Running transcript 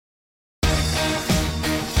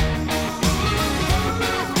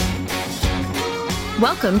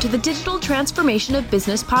Welcome to the Digital Transformation of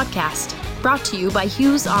Business podcast, brought to you by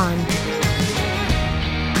HughesON.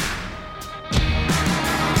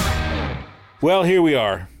 Well, here we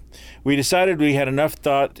are. We decided we had enough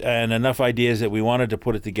thought and enough ideas that we wanted to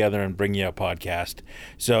put it together and bring you a podcast.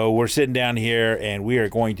 So we're sitting down here and we are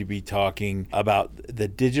going to be talking about the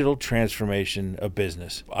digital transformation of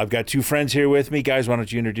business. I've got two friends here with me. Guys, why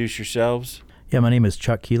don't you introduce yourselves? Yeah, my name is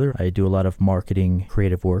Chuck Keeler. I do a lot of marketing,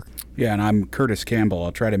 creative work. Yeah, and I'm Curtis Campbell.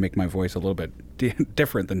 I'll try to make my voice a little bit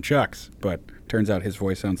different than Chuck's, but turns out his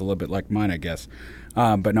voice sounds a little bit like mine, I guess.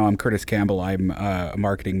 But no, I'm Curtis Campbell. I'm a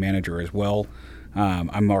marketing manager as well.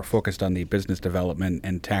 I'm more focused on the business development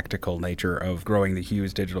and tactical nature of growing the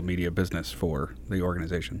Hughes digital media business for the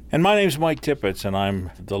organization. And my name's Mike Tippets, and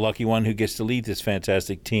I'm the lucky one who gets to lead this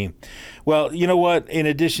fantastic team. Well, you know what? In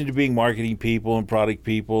addition to being marketing people and product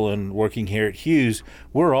people and working here at Hughes,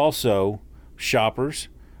 we're also shoppers.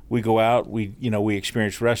 We go out, we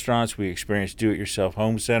experience restaurants, we experience do-it-yourself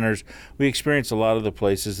home centers, we experience a lot of the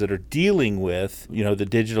places that are dealing with, the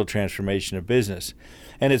digital transformation of business.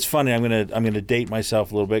 And it's funny, I'm gonna date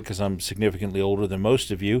myself a little bit because I'm significantly older than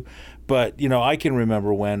most of you, but I can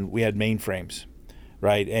remember when we had mainframes,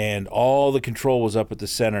 right? And all the control was up at the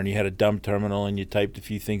center, and you had a dumb terminal, and you typed a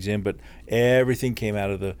few things in, but everything came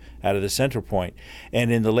out of the center point.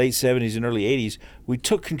 And in the late 70s and early 80s, we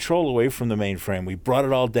took control away from the mainframe. We brought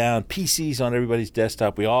it all down, PCs on everybody's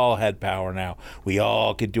desktop. We all had power now. We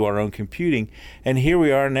all could do our own computing. And here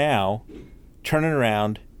we are now, turning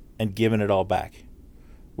around and giving it all back.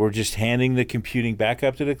 We're just handing the computing back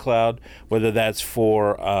up to the cloud, whether that's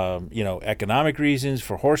for economic reasons,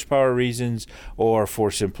 for horsepower reasons, or for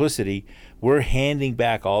simplicity. We're handing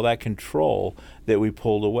back all that control that we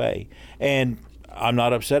pulled away. And I'm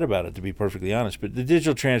not upset about it, to be perfectly honest. But the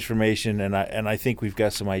digital transformation, and I think we've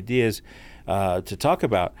got some ideas to talk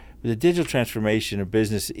about. The digital transformation of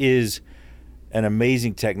business is an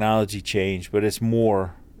amazing technology change, but it's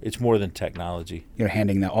more than technology.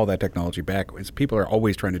 Handing all that technology back, people are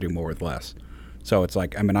always trying to do more with less. So it's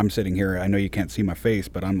like, I'm sitting here, I know you can't see my face,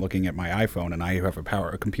 but I'm looking at my iPhone, and I have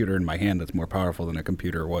a computer in my hand that's more powerful than a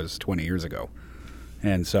computer was 20 years ago.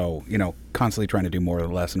 And so, constantly trying to do more with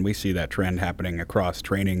less, and we see that trend happening across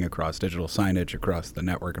training, across digital signage, across the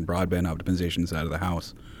network and broadband optimization side of the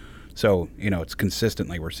house. So, it's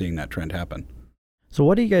consistently we're seeing that trend happen. So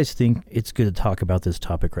what do you guys think it's good to talk about this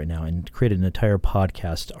topic right now and create an entire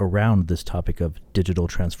podcast around this topic of digital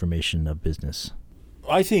transformation of business?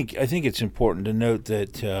 I think it's important to note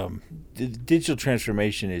that digital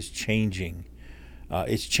transformation is changing.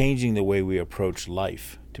 It's changing the way we approach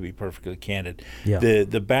life, to be perfectly candid. Yeah.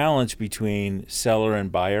 The balance between seller and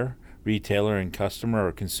buyer, retailer and customer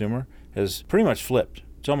or consumer has pretty much flipped.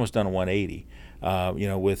 It's almost done a 180.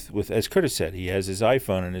 With as Curtis said, he has his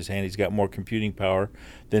iPhone in his hand. He's got more computing power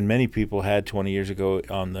than many people had 20 years ago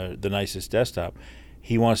on the nicest desktop.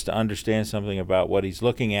 He wants to understand something about what he's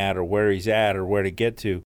looking at or where he's at or where to get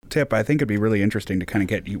to. Tip, I think it'd be really interesting to kind of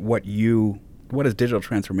get what does digital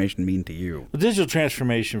transformation mean to you? Well, digital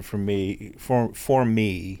transformation for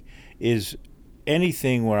me is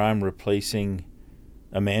anything where I'm replacing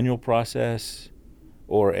a manual process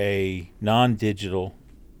or a non-digital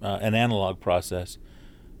an analog process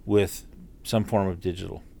with some form of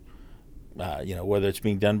digital. Whether it's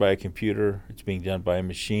being done by a computer, it's being done by a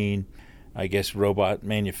machine. I guess robot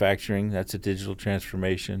manufacturing, that's a digital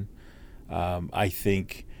transformation. I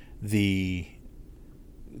think the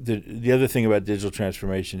other thing about digital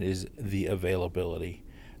transformation is the availability.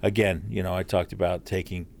 Again, I talked about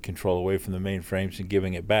taking control away from the mainframes and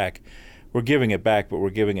giving it back. We're giving it back, but we're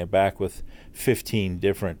giving it back with 15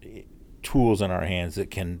 different tools in our hands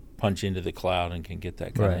that can punch into the cloud and can get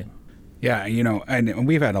that kind of. Yeah, and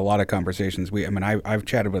we've had a lot of conversations. I've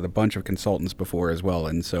chatted with a bunch of consultants before as well,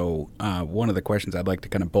 and so one of the questions I'd like to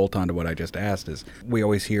kind of bolt onto what I just asked is, we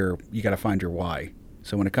always hear you got to find your why.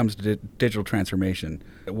 So when it comes to digital transformation,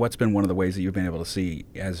 what's been one of the ways that you've been able to see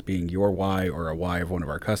as being your why or a why of one of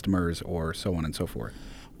our customers or so on and so forth?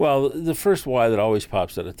 Well, the first why that always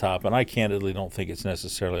pops at the top, and I candidly don't think it's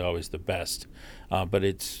necessarily always the best, but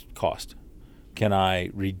it's cost. Can I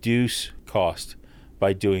reduce cost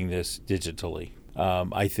by doing this digitally?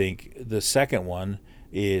 I think the second one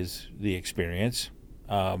is the experience.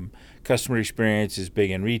 Customer experience is big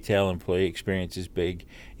in retail. Employee experience is big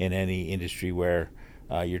in any industry where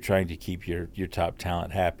you're trying to keep your top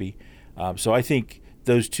talent happy. So I think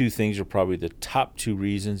those two things are probably the top two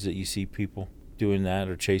reasons that you see people doing that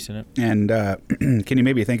or chasing it. And can you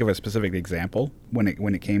maybe think of a specific example when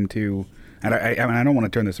it came to And I mean, I don't want to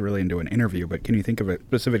turn this really into an interview, but can you think of a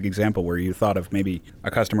specific example where you thought of maybe a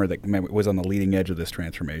customer that was on the leading edge of this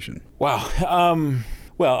transformation? Wow.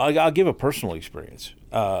 Well, I'll give a personal experience.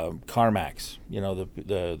 CarMax,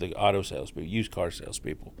 the auto salespeople, used car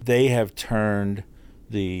salespeople, they have turned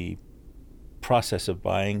the process of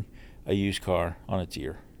buying a used car on its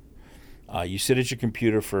ear. You sit at your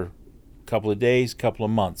computer for a couple of days, couple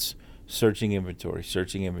of months, searching inventory,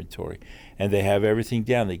 and they have everything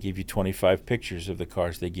down. They give you 25 pictures of the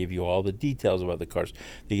cars. They give you all the details about the cars.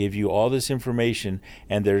 They give you all this information,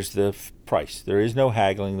 and there's the price. There is no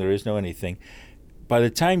haggling. There is no anything. By the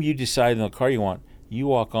time you decide on the car you want, you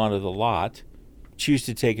walk onto the lot, choose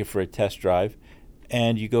to take it for a test drive,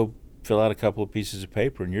 and you go fill out a couple of pieces of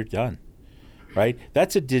paper, and you're done. Right?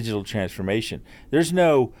 That's a digital transformation. There's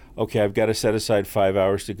no, okay, I've got to set aside 5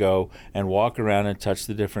 hours to go and walk around and touch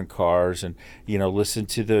the different cars and, listen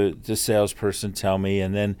to the salesperson tell me,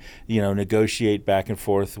 and then, negotiate back and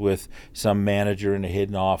forth with some manager in a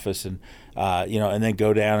hidden office, and, and then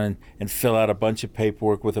go down and fill out a bunch of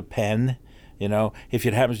paperwork with a pen. If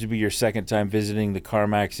it happens to be your second time visiting the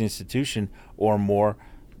CarMax institution or more,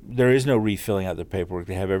 there is no refilling out the paperwork.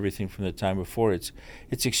 They have everything from the time before. It's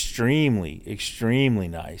extremely, extremely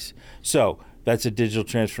nice. So that's a digital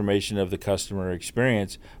transformation of the customer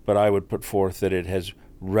experience, but I would put forth that it has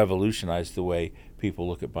revolutionized the way people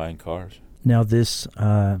look at buying cars. Now, this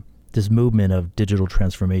movement of digital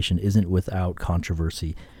transformation isn't without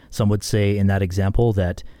controversy. Some would say in that example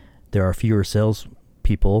that there are fewer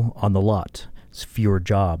salespeople on the lot, fewer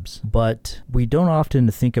jobs, but we don't often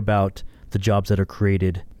think about the jobs that are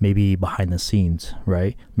created maybe behind the scenes,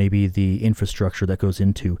 right? Maybe the infrastructure that goes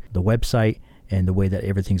into the website and the way that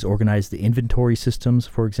everything's organized, the inventory systems,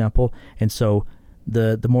 for example. And so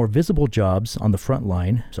the more visible jobs on the front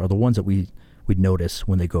line are the ones that we'd notice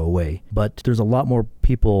when they go away. But there's a lot more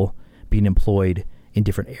people being employed in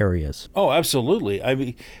different areas. Oh, absolutely. I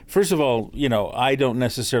mean, first of all, I don't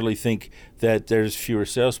necessarily think that there's fewer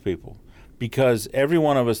salespeople, because every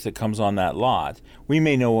one of us that comes on that lot, we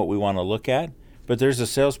may know what we want to look at, but there's a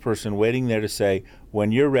salesperson waiting there to say,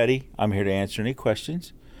 when you're ready, I'm here to answer any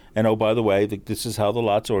questions. And oh, by the way, this is how the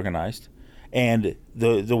lot's organized. And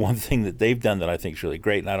the one thing that they've done that I think is really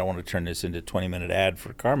great, and I don't want to turn this into a 20-minute ad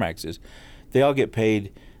for CarMax, is they all get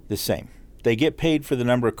paid the same. They get paid for the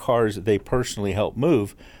number of cars that they personally help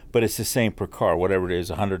move, but it's the same per car, whatever it is,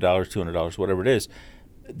 $100, $200, whatever it is.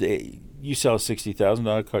 You sell a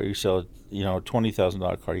 $60,000 car, you sell a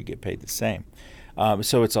 $20,000 car, you get paid the same.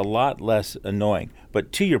 So it's a lot less annoying.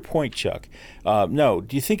 But to your point, Chuck, do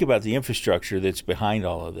you think about the infrastructure that's behind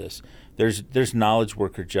all of this? There's knowledge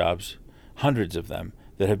worker jobs, hundreds of them,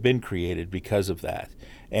 that have been created because of that.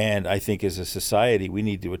 And I think as a society, we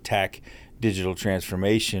need to attack digital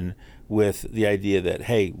transformation with the idea that,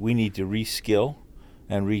 hey, we need to reskill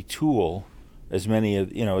and retool as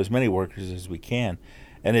many workers as we can.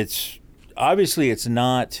 And it's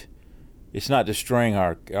not destroying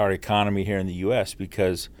our economy here in the U.S.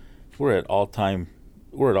 because we're at all-time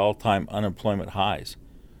unemployment highs,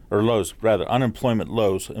 or lows rather, unemployment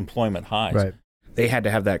lows, employment highs. Right. They had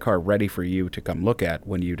to have that car ready for you to come look at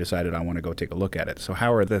when you decided, I want to go take a look at it. So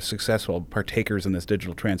how are the successful partakers in this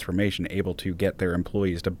digital transformation able to get their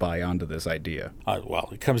employees to buy onto this idea? Well,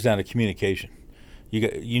 it comes down to communication.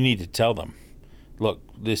 You need to tell them, look,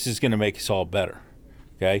 this is going to make us all better.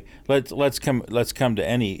 Okay, let's come to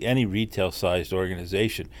any retail-sized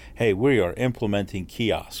organization. Hey, we are implementing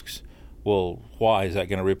kiosks. Well, why? Is that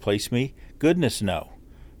going to replace me? Goodness, no.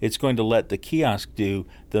 It's going to let the kiosk do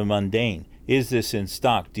the mundane. Is this in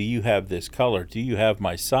stock? Do you have this color? Do you have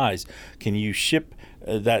my size? Can you ship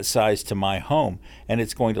that size to my home? And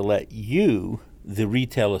it's going to let you, the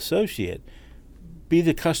retail associate, be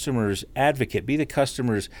the customer's advocate, be the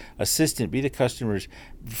customer's assistant, be the customer's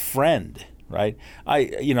friend. Right,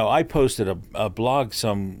 I posted a blog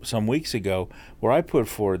some weeks ago where I put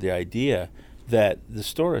forward the idea that the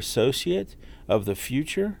store associate of the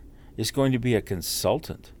future is going to be a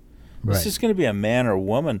consultant. Right. This is going to be a man or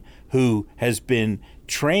woman who has been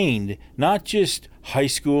trained, not just high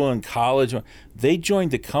school and college. They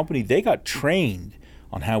joined the company. They got trained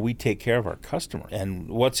on how we take care of our customers and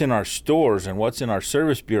what's in our stores and what's in our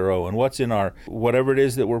service bureau and what's in our whatever it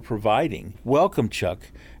is that we're providing. Welcome,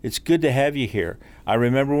 Chuck. It's good to have you here. I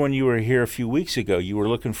remember when you were here a few weeks ago, you were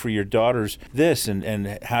looking for your daughter's this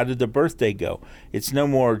and how did the birthday go? It's no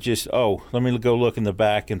more just, let me go look in the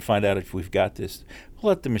back and find out if we've got this. We'll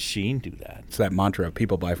let the machine do that. It's that mantra of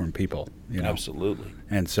people buy from people. Absolutely.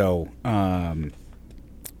 And so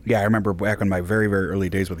Yeah, I remember back in my very, very early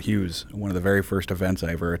days with Hughes, one of the very first events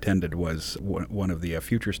I ever attended was one of the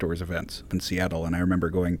Future Stores events in Seattle. And I remember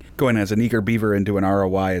going as an eager beaver into an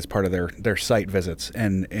ROI as part of their site visits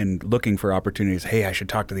and looking for opportunities. Hey, I should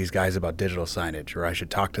talk to these guys about digital signage, or I should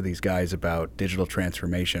talk to these guys about digital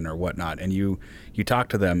transformation or whatnot. And you talk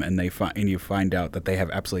to them and you find out that they have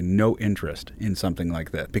absolutely no interest in something like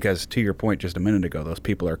that. Because to your point just a minute ago, those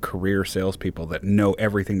people are career salespeople that know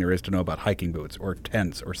everything there is to know about hiking boots or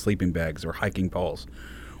tents or sleeping bags or hiking poles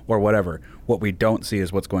or whatever. What we don't see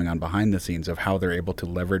is what's going on behind the scenes of how they're able to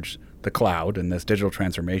leverage the cloud and this digital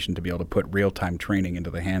transformation to be able to put real-time training into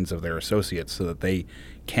the hands of their associates so that they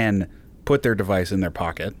can put their device in their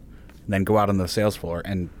pocket, then go out on the sales floor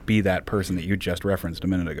and be that person that you just referenced a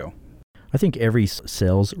minute ago. I think every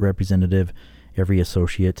sales representative, every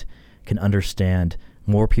associate can understand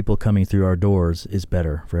more people coming through our doors is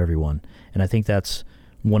better for everyone. And I think that's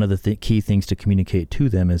one of the key things to communicate to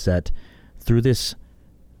them, is that through this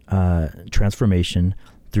transformation,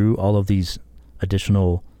 through all of these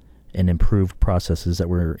additional and improved processes that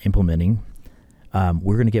we're implementing,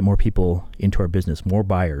 we're going to get more people into our business, more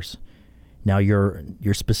buyers. Now, your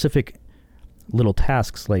specific little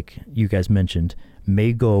tasks, like you guys mentioned,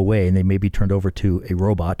 may go away and they may be turned over to a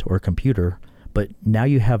robot or a computer, but now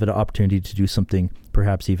you have an opportunity to do something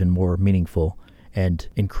perhaps even more meaningful and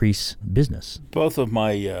increase business. Both of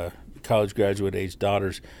my college graduate age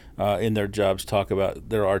daughters in their jobs talk about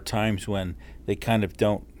there are times when they kind of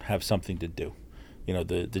don't have something to do. You know,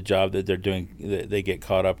 the job that they're doing, they get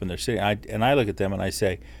caught up in their city. And I look at them and I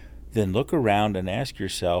say, then look around and ask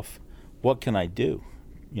yourself, what can I do?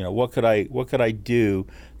 You know, what could I do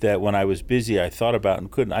that when I was busy I thought about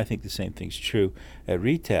and couldn't? I think the same thing's true at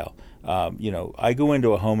retail. You know, I go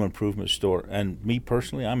into a home improvement store, and me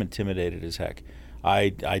personally, I'm intimidated as heck. I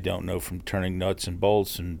don't know from turning nuts and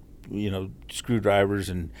bolts and, you know, screwdrivers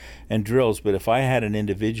and drills, but if I had an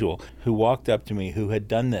individual who walked up to me who had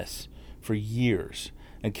done this for years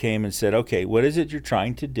and came and said, okay, what is it you're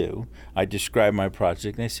trying to do? I describe my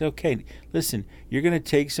project, and I say, okay, listen, you're going to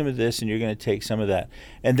take some of this and you're going to take some of that.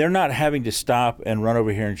 And they're not having to stop and run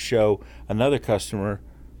over here and show another customer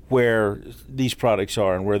where these products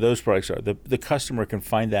are and where those products are. The customer can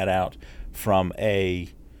find that out from a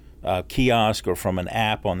kiosk or from an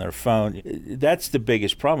app on their phone. That's the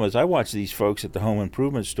biggest problem. Is I watch these folks at the home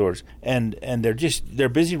improvement stores, and they're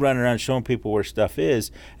busy running around showing people where stuff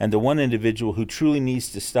is, and the one individual who truly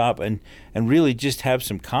needs to stop and really just have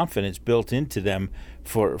some confidence built into them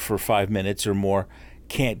for 5 minutes or more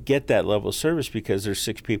can't get that level of service because there's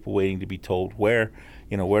 6 people waiting to be told where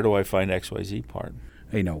do I find XYZ part.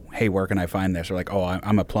 You know, hey, where can I find this? Or like, oh,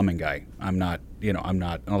 I'm a plumbing guy. I'm not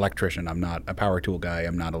an electrician. I'm not a power tool guy.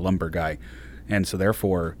 I'm not a lumber guy. And so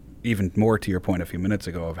therefore, even more to your point a few minutes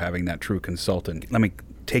ago of having that true consultant, let me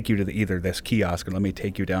take you to either this kiosk or let me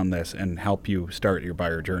take you down this and help you start your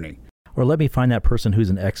buyer journey. Or let me find that person who's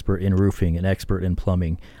an expert in roofing, an expert in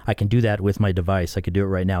plumbing. I can do that with my device. I could do it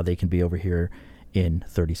right now. They can be over here in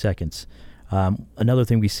 30 seconds. Another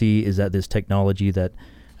thing we see is that this technology that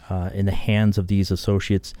in the hands of these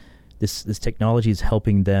associates, this technology is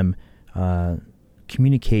helping them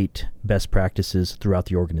communicate best practices throughout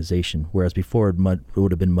the organization, whereas before it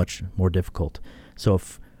would have been much more difficult. So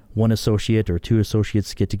if one associate or 2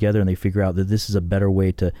 associates get together and they figure out that this is a better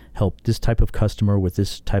way to help this type of customer with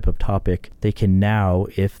this type of topic, they can now,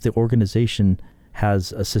 if the organization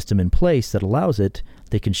has a system in place that allows it,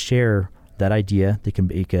 they can share that idea. They can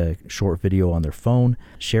make a short video on their phone,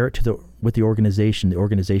 share it with the organization. The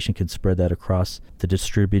organization can spread that across the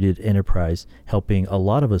distributed enterprise, helping a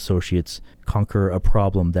lot of associates conquer a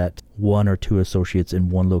problem that 1 or 2 associates in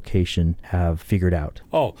one location have figured out.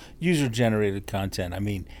 Oh, user-generated content. I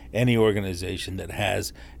mean, any organization that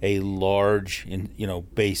has a large,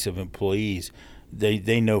 base of employees,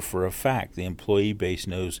 they know for a fact the employee base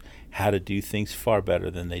knows how to do things far better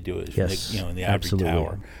than they do it in the ivory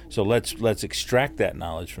tower. So let's extract that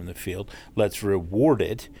knowledge from the field. Let's reward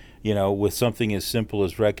it, with something as simple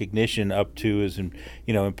as recognition up to as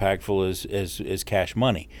impactful as cash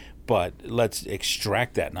money. But let's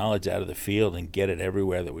extract that knowledge out of the field and get it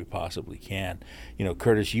everywhere that we possibly can.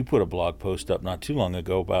 Curtis, you put a blog post up not too long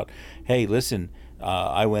ago about, hey, listen,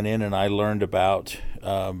 I went in and I learned about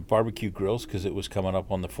barbecue grills because it was coming up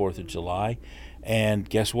on the 4th of July. And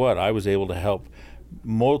guess what? I was able to help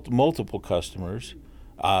multiple customers,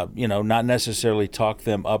 not necessarily talk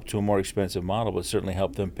them up to a more expensive model, but certainly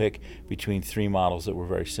help them pick between 3 models that were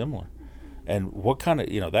very similar. And what kind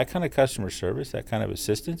of, that kind of customer service, that kind of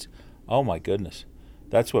assistance, oh my goodness,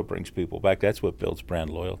 that's what brings people back. That's what builds brand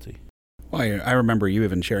loyalty. Well, I remember you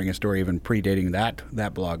even sharing a story, even predating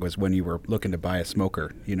that blog, was when you were looking to buy a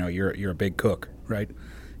smoker. You're a big cook, right?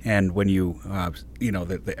 And when you,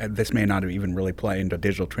 this may not even really play into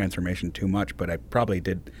digital transformation too much, but I probably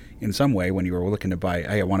did in some way when you were looking to buy,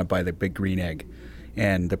 hey, I want to buy the big green egg.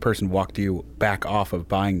 And the person walked you back off of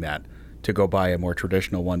buying that to go buy a more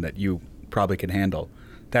traditional one that you probably can handle.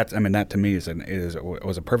 That to me was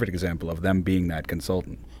a perfect example of them being that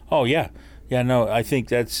consultant. Oh, yeah. Yeah, no, I think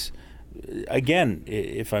that's, again,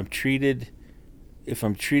 if I'm treated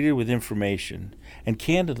with information, and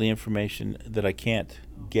candidly information that I can't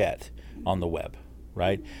get on the web,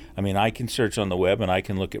 right? I mean, I can search on the web and I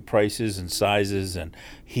can look at prices and sizes and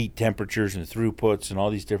heat temperatures and throughputs and all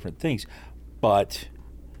these different things. But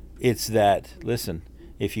it's that, listen,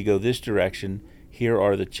 if you go this direction, here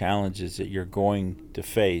are the challenges that you're going to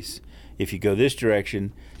face. If you go this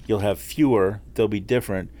direction, you'll have fewer, they'll be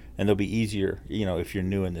different, and they'll be easier, if you're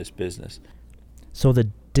new in this business. So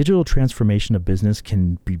the digital transformation of business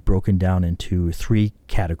can be broken down into 3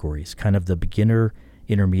 categories, kind of the beginner,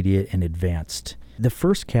 intermediate, and advanced. The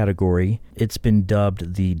first category, it's been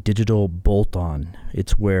dubbed the digital bolt-on.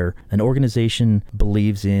 It's where an organization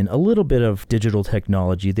believes in a little bit of digital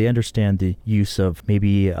technology. They understand the use of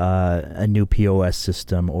maybe a new POS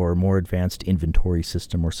system or a more advanced inventory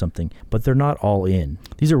system or something, but they're not all in.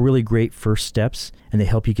 These are really great first steps, and they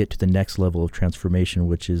help you get to the next level of transformation,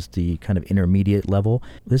 which is the kind of intermediate level.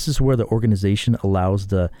 This is where the organization allows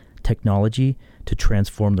the technology to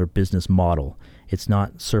transform their business model. It's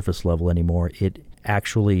not surface level anymore. It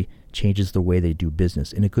actually changes the way they do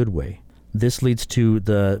business in a good way. This leads to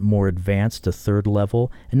the more advanced, the third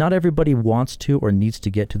level. And not everybody wants to or needs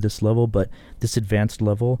to get to this level, but this advanced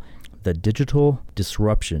level, the digital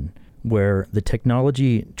disruption, where the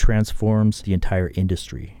technology transforms the entire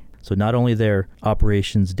industry. So not only their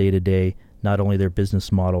operations day to day, not only their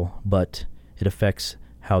business model, but it affects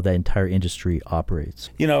how that entire industry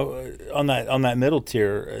operates. On that middle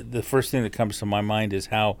tier, the first thing that comes to my mind is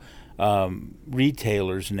how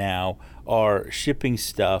retailers now are shipping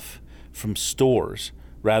stuff from stores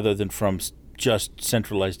rather than from just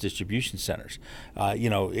centralized distribution centers.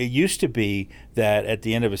 It used to be that at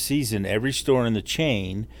the end of a season, every store in the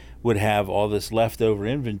chain would have all this leftover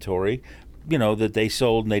inventory, that they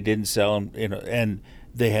sold and they didn't sell, and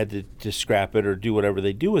they had to scrap it or do whatever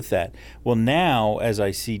they do with that. Well, now, as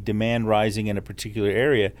I see demand rising in a particular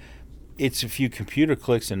area, it's a few computer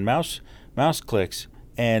clicks and mouse clicks,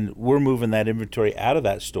 and we're moving that inventory out of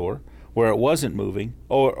that store where it wasn't moving,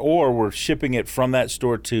 or we're shipping it from that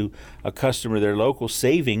store to a customer there local,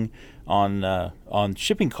 saving on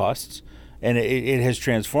shipping costs, and it has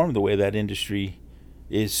transformed the way that industry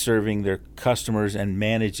is serving their customers and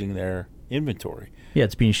managing their inventory. Yeah,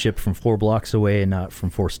 it's being shipped from 4 blocks away and not from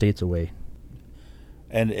 4 states away.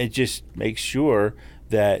 And it just makes sure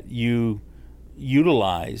that you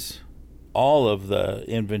utilize all of the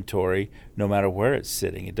inventory no matter where it's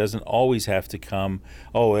sitting. It doesn't always have to come,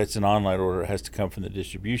 it's an online order, it has to come from the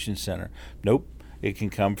distribution center. Nope, it can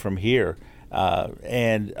come from here.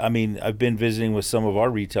 And I mean, I've been visiting with some of our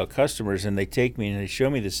retail customers, and they take me and they show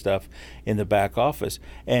me this stuff in the back office.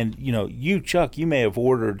 And Chuck, you may have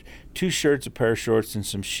ordered 2 shirts, a pair of shorts, and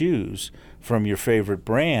some shoes from your favorite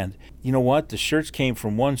brand. You know what? The shirts came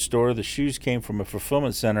from one store, the shoes came from a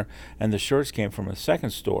fulfillment center, and the shorts came from a second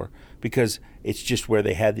store, because it's just where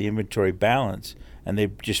they had the inventory balance, and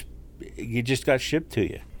it just got shipped to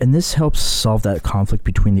you. And this helps solve that conflict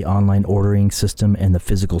between the online ordering system and the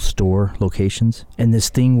physical store locations. And this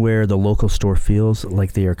thing where the local store feels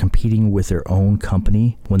like they are competing with their own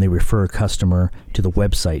company when they refer a customer to the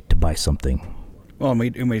website to buy something. Well,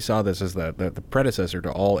 and we saw this as the predecessor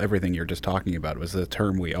to everything you're just talking about. Was the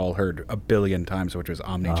term we all heard a billion times, which was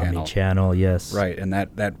omnichannel. Omnichannel, yes. Right, and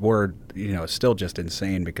that word, is still just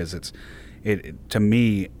insane, because it to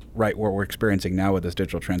me, right, what we're experiencing now with this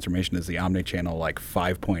digital transformation is the omnichannel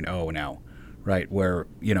 5.0 now, right? Where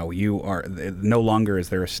you are no longer is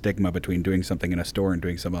there a stigma between doing something in a store and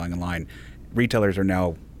doing something online. Retailers are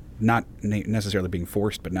now not necessarily being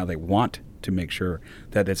forced, but now they want to make sure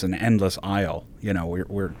that it's an endless aisle.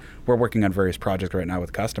 We're working on various projects right now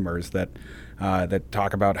with customers that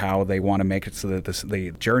talk about how they want to make it so that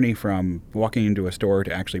the journey from walking into a store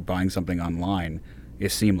to actually buying something online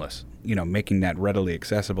is seamless. Making that readily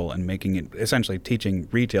accessible and making it essentially teaching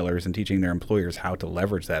retailers and teaching their employers how to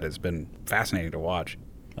leverage that has been fascinating to watch.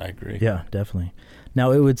 I agree. Yeah, definitely. Now,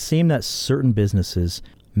 it would seem that certain businesses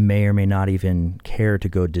may or may not even care to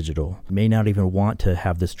go digital, may not even want to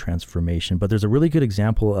have this transformation. But there's a really good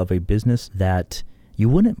example of a business that you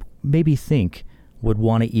wouldn't maybe think would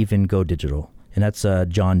want to even go digital. And that's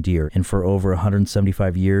John Deere. And for over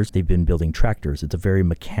 175 years, they've been building tractors. It's a very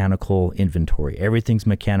mechanical inventory. Everything's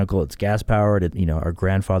mechanical. It's gas-powered. Our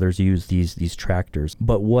grandfathers used these tractors.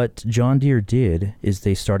 But what John Deere did is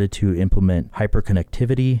they started to implement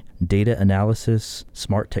hyperconnectivity, data analysis,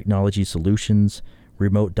 smart technology solutions,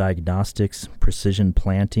 remote diagnostics, precision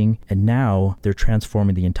planting, and now they're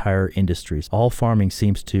transforming the entire industries. All farming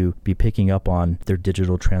seems to be picking up on their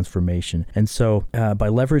digital transformation. And so by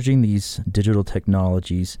leveraging these digital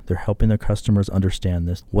technologies, they're helping their customers understand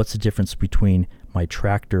this. What's the difference between my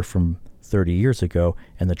tractor from 30 years ago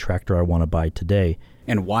and the tractor I want to buy today?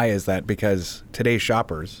 And why is that? Because today's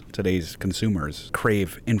shoppers, today's consumers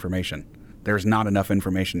crave information. There's not enough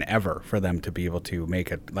information ever for them to be able to make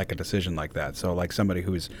a decision like that. So like somebody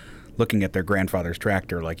who's looking at their grandfather's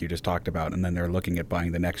tractor, like you just talked about, and then they're looking at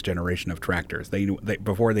buying the next generation of tractors. They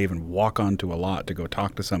before they even walk onto a lot to go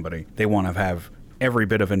talk to somebody, they want to have every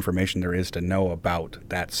bit of information there is to know about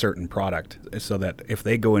that certain product, so that if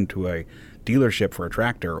they go into a dealership for a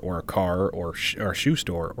tractor or a car or a shoe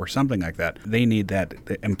store or something like that, they need that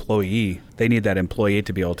employee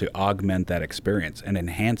to be able to augment that experience and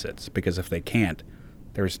enhance it, because if they can't,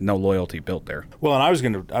 there's no loyalty built there. Well, and I was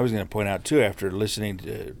going to point out too, after listening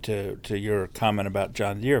to your comment about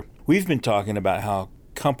John Deere, we've been talking about how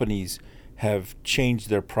companies have changed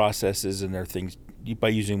their processes and their things by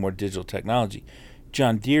using more digital technology.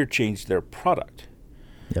 John Deere changed their product.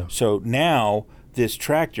 Yeah. So now this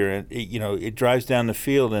tractor, it drives down the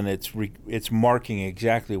field and it's marking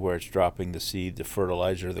exactly where it's dropping the seed, the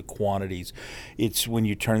fertilizer, the quantities. It's when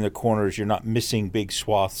you turn the corners, you're not missing big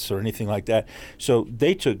swaths or anything like that. So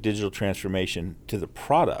they took digital transformation to the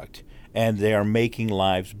product, and they are making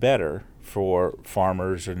lives better for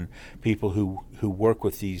farmers and people who work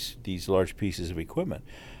with these large pieces of equipment.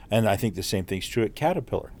 And I think the same thing's true at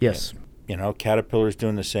Caterpillar. Yes. Caterpillar's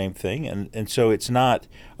doing the same thing, and so it's not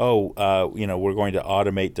we're going to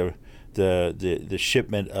automate the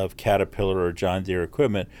shipment of Caterpillar or John Deere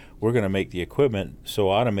equipment. We're going to make the equipment so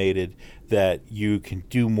automated that you can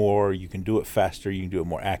do more, you can do it faster, you can do it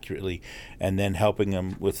more accurately, and then helping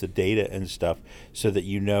them with the data and stuff so that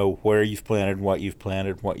you know where you've planted, what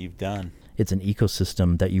you've done. It's an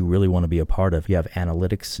ecosystem that you really want to be a part of. You have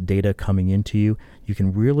analytics data coming into you. You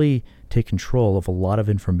can really take control of a lot of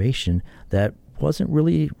information that wasn't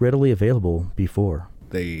really readily available before.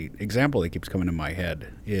 The example that keeps coming to my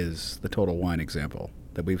head is the Total Wine example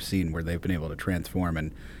that we've seen, where they've been able to transform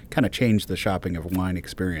and kind of change the shopping of wine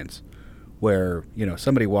experience, where,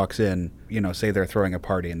 somebody walks in, say they're throwing a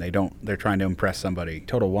party and they're trying to impress somebody.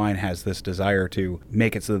 Total Wine has this desire to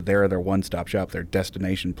make it so that they're their one-stop shop, their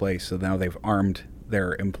destination place. So now they've armed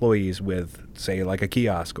their employees with, say, like a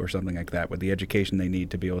kiosk or something like that, with the education they need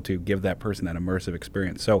to be able to give that person that immersive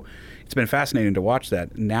experience. So it's been fascinating to watch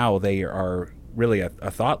that. Now they are really a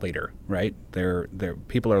thought leader, right? They're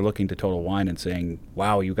people are looking to Total Wine and saying,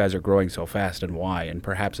 wow, you guys are growing so fast, and why? And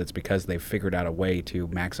perhaps it's because they've figured out a way to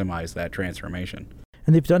maximize that transformation.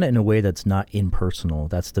 And they've done it in a way that's not impersonal.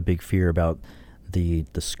 That's the big fear about the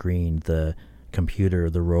screen, the computer,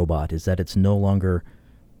 the robot, is that it's no longer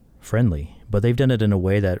friendly. But they've done it in a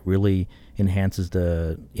way that really enhances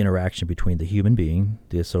the interaction between the human being,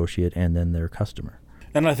 the associate, and then their customer.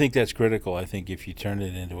 And I think that's critical. I think if you turn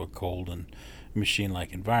it into a cold and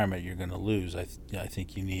machine-like environment, you're going to lose. I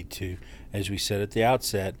think you need to, as we said at the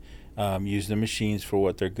outset, use the machines for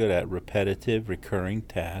what they're good at, repetitive, recurring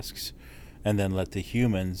tasks, and then let the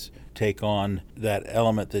humans take on that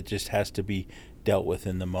element that just has to be dealt with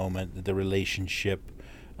in the moment, the relationship,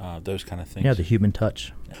 those kind of things. Yeah, the human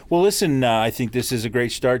touch. Well, listen, I think this is a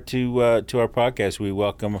great start to our podcast. We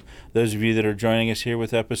welcome those of you that are joining us here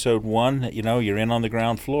with episode 1. You're in on the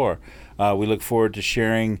ground floor. We look forward to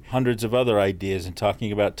sharing hundreds of other ideas and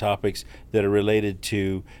talking about topics that are related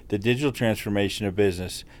to the digital transformation of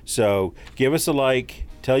business. So give us a like,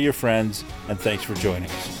 tell your friends, and thanks for joining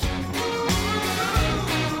us.